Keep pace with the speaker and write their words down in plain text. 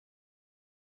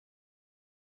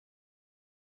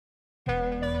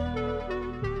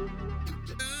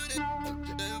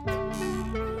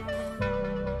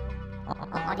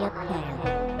Audio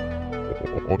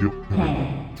Audio.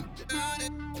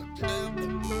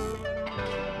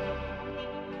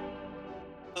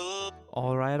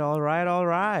 All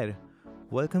right.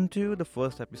 Welcome to the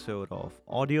first episode of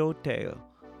Audio Tale.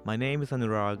 My name is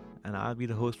Anurag and I'll be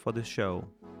the host for this show.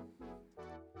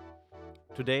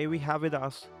 Today we have with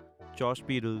us Josh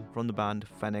Beadle from the band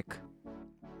Fennec.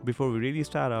 Before we really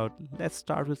start out, let's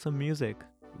start with some music.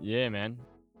 Yeah, man.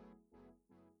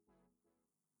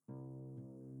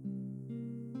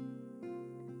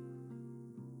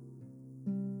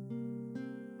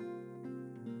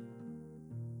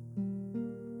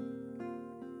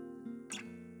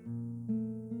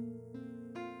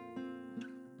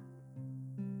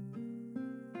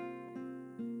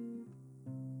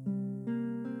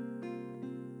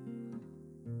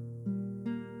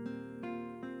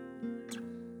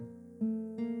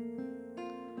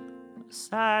 The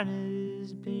sun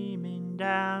is beaming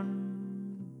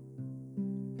down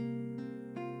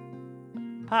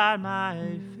upon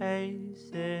my face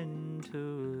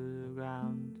into the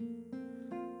ground.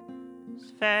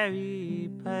 It's very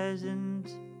pleasant,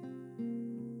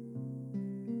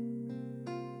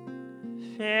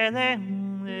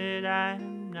 feeling that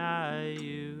I'm not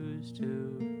used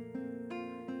to.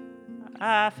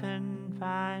 I often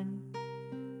find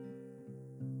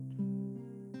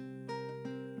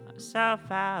myself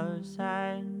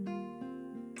outside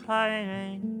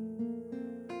playing.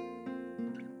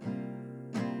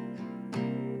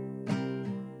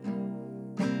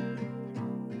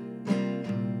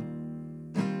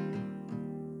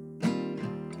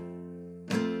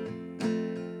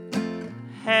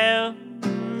 Held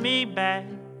me back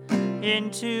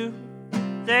into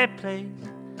that place.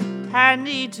 I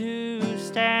need to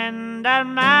stand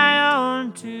on my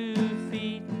own 2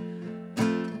 feet.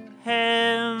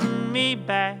 Held me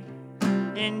back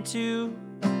into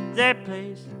that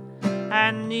place.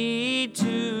 I need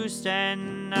to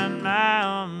stand on my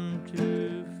own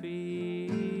 2 feet.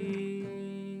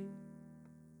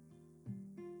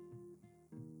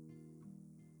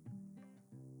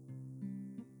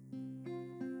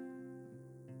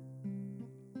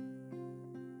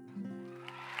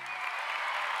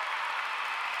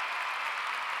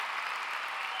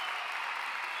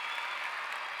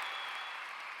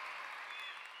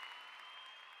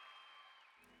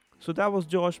 So that was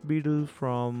Josh Beadle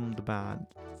from the band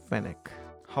Fennec.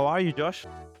 How are you, Josh?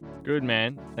 Good,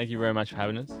 man. Thank you very much for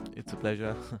having us. It's a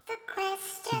pleasure.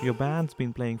 So your band's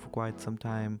been playing for quite some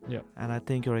time, Yep. and I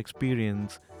think your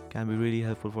experience can be really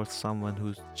helpful for someone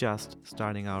who's just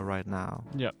starting out right now.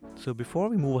 Yep. So before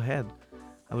we move ahead,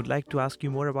 I would like to ask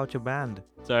you more about your band.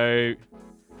 So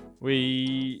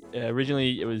we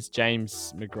originally it was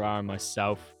James McGrath and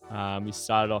myself. We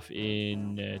started off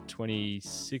in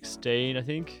 2016, I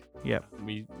think. Yep.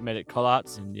 We met at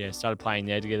Collarts and started playing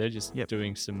there together, just Yep.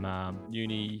 doing some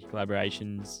uni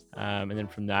collaborations. And then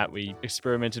from that, we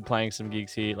experimented playing some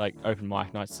gigs here, like open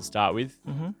mic nights to start with,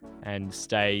 and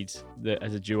stayed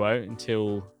as a duo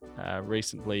until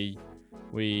recently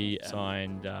we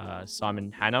signed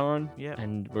Simon Hanna on. Yep.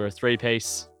 And we're a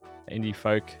 3-piece indie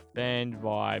folk band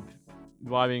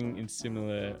vibing in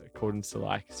similar accordance to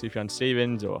like Sufjan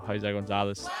Stevens or Jose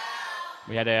Gonzalez.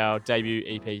 We had our debut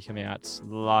EP come out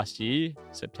last year,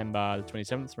 September the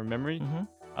 27th from memory.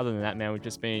 Other than that, man, we've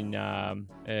just been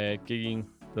gigging.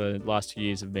 The last 2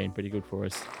 years have been pretty good for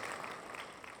us.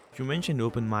 You mentioned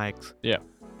open mics. Yeah.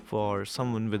 For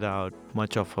someone without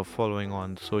much of a following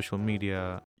on social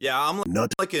media, Yeah, I'm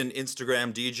not like an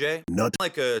Instagram DJ, not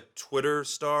like a Twitter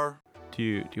star.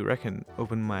 do you reckon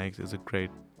open mics is a great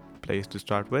place to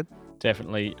start with?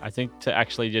 Definitely. I think to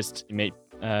actually just meet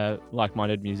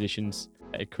like-minded musicians,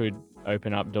 it could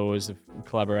open up doors of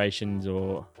collaborations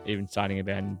or even starting a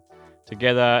band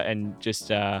together, and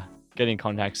just getting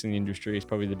contacts in the industry is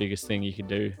probably the biggest thing you could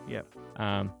do. Yep.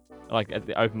 Like at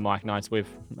the open mic nights with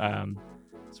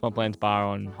Swamplands Bar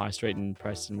on High Street in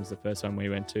Preston was the first one we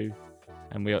went to,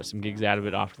 and we got some gigs out of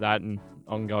it after that, and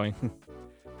ongoing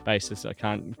basis. I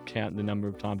can't count the number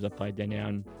of times I've played there now,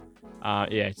 and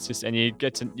it's just, and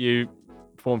you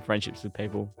form friendships with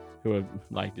people who are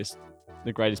like just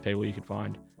the greatest people you could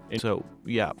find. So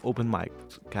yeah, open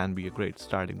mics can be a great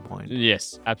starting point.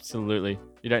 Yes, absolutely.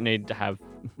 You don't need to have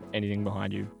anything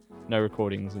behind you. No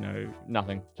recordings,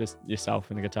 nothing. Just yourself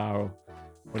and the guitar or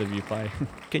whatever you play.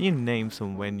 Can you name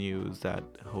some venues that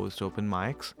host open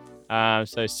mics?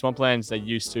 So Swamplands, they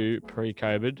used to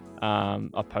pre-COVID,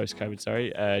 or post-COVID,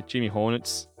 sorry. Jimmy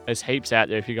Hornets. There's heaps out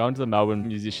there. If you go onto the Melbourne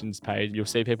musicians page, you'll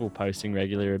see people posting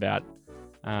regularly about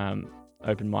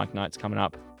open mic nights coming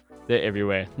up. They're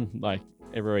everywhere, like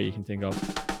everywhere you can think of.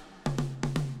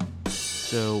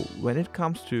 So, when it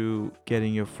comes to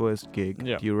getting your first gig,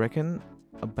 Yeah. do you reckon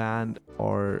a band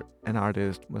or an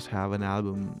artist must have an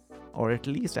album or at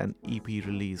least an EP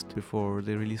released before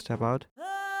they really step out?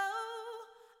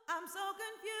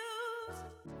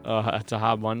 It's a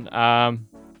hard one.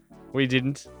 We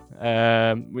didn't.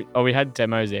 We had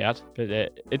demos out, but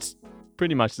it's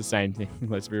pretty much the same thing.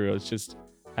 Let's be real. It's just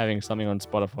having something on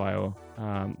Spotify or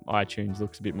iTunes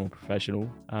looks a bit more professional.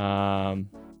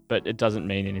 But it doesn't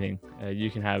mean anything.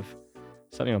 You can have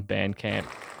something on Bandcamp.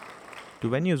 Do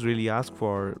venues really ask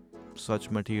for such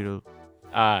material?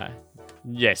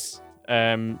 Yes.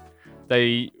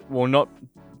 They will not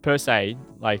per se,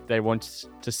 like they want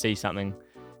to see something.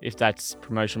 If that's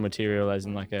promotional material, as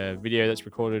in like a video that's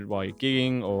recorded while you're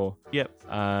gigging, or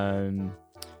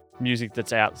music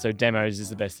that's out. So demos is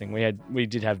the best thing. We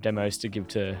did have demos to give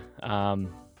to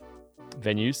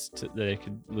venues that they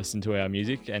could listen to our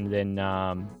music, and then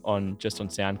on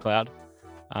SoundCloud,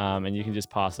 and you can just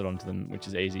pass it on to them, which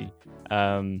is easy.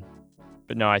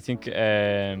 But no, I think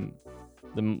the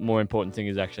more important thing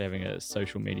is actually having a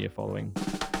social media following.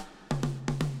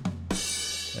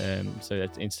 So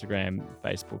that's Instagram,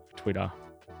 Facebook, Twitter,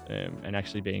 and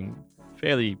actually being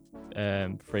fairly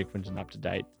frequent and up to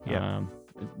date. Yeah.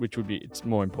 It's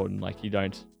more important. Like, you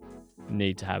don't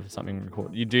need to have something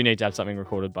recorded. You do need to have something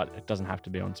recorded, but it doesn't have to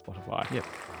be on Spotify. Yep.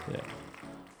 Yeah.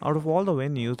 Out of all the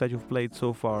venues that you've played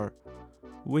so far,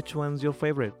 which one's your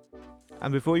favorite?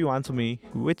 And before you answer me,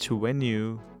 which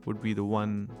venue would be the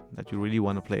one that you really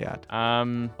want to play at?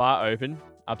 Bar Open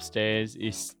upstairs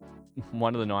is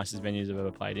one of the nicest venues I've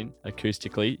ever played in,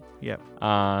 acoustically. Yeah.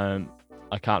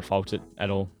 I can't fault it at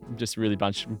all. Just a really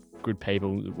bunch of good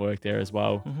people that work there as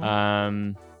well.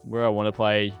 Mhm. Where I want to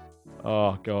play,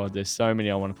 oh god, there's so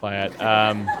many I want to play at.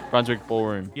 Brunswick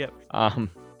Ballroom. Yep.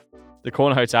 The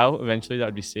Corner Hotel, eventually, that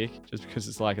would be sick, just because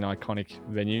it's like an iconic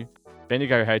venue.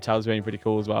 Bendigo Hotel's been pretty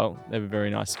cool as well. They have a very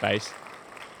nice space.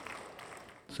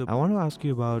 So I want to ask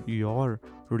you about your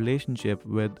relationship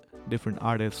with different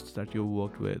artists that you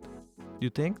worked with. Do you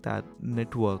think that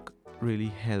network really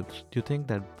helps? Do you think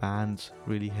that bands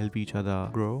really help each other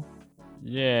grow?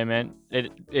 Yeah, man.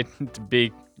 It's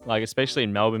big, like, especially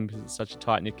in Melbourne, because it's such a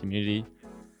tight-knit community.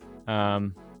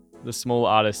 The small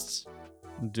artists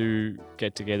do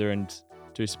get together and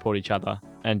do support each other,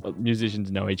 and musicians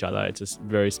know each other. It's a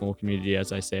very small community,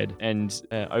 as I said, and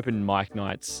open mic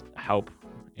nights help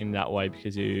in that way,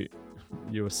 because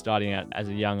you're starting out as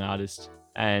a young artist,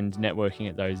 and networking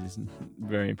at those is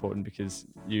very important, because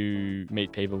you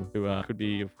meet people who could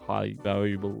be highly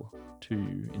valuable to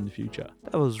you in the future.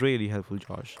 That was really helpful,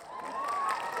 Josh.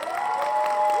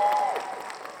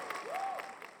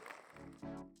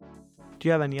 Do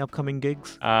you have any upcoming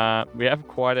gigs? We have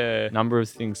quite a number of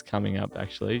things coming up,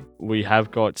 actually. We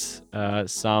have got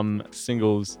some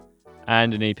singles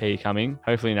and an EP coming,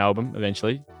 hopefully an album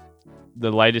eventually.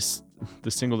 The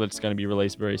single that's going to be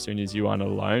released very soon is You Are Not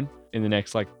Alone, in the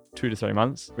next 2 to 3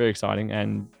 months. Very exciting.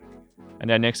 And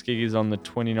our next gig is on the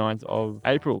 29th of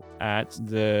April at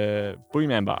the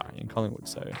Boogeyman Bar in Collingwood.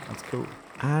 So that's cool.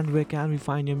 And where can we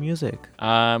find your music?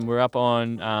 We're up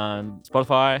on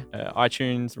Spotify,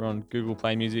 iTunes, we're on Google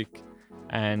Play Music,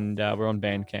 and we're on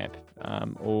Bandcamp,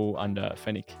 all under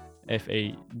Fennec,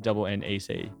 Fennec.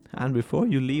 And before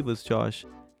you leave us, Josh,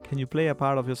 can you play a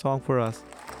part of your song for us?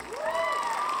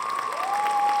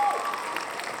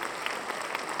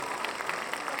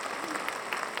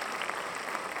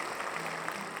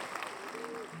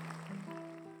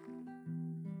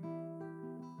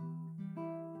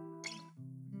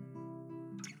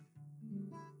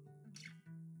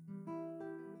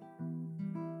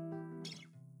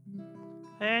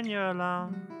 When you're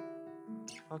alone,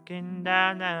 walking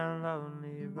down that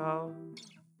lonely road,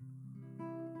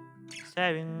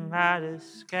 staring at a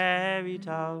scary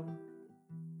toad,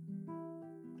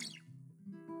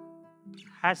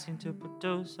 I seem to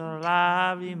produce a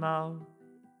lively mode.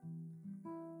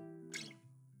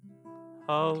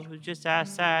 Oh, just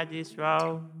outside this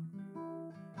road,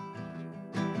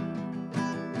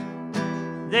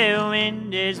 the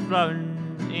wind is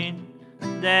blowing in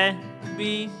the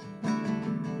breeze.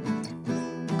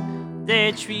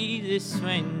 The trees are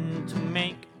swaying to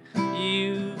make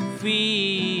you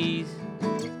freeze.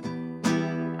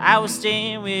 I will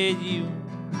stand with you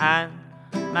on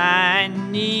my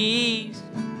knees,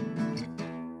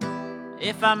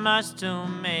 if I must to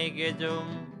make it through.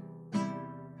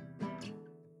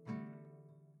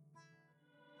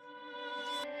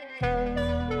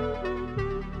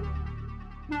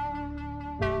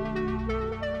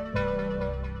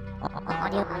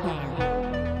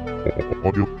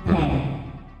 Audio.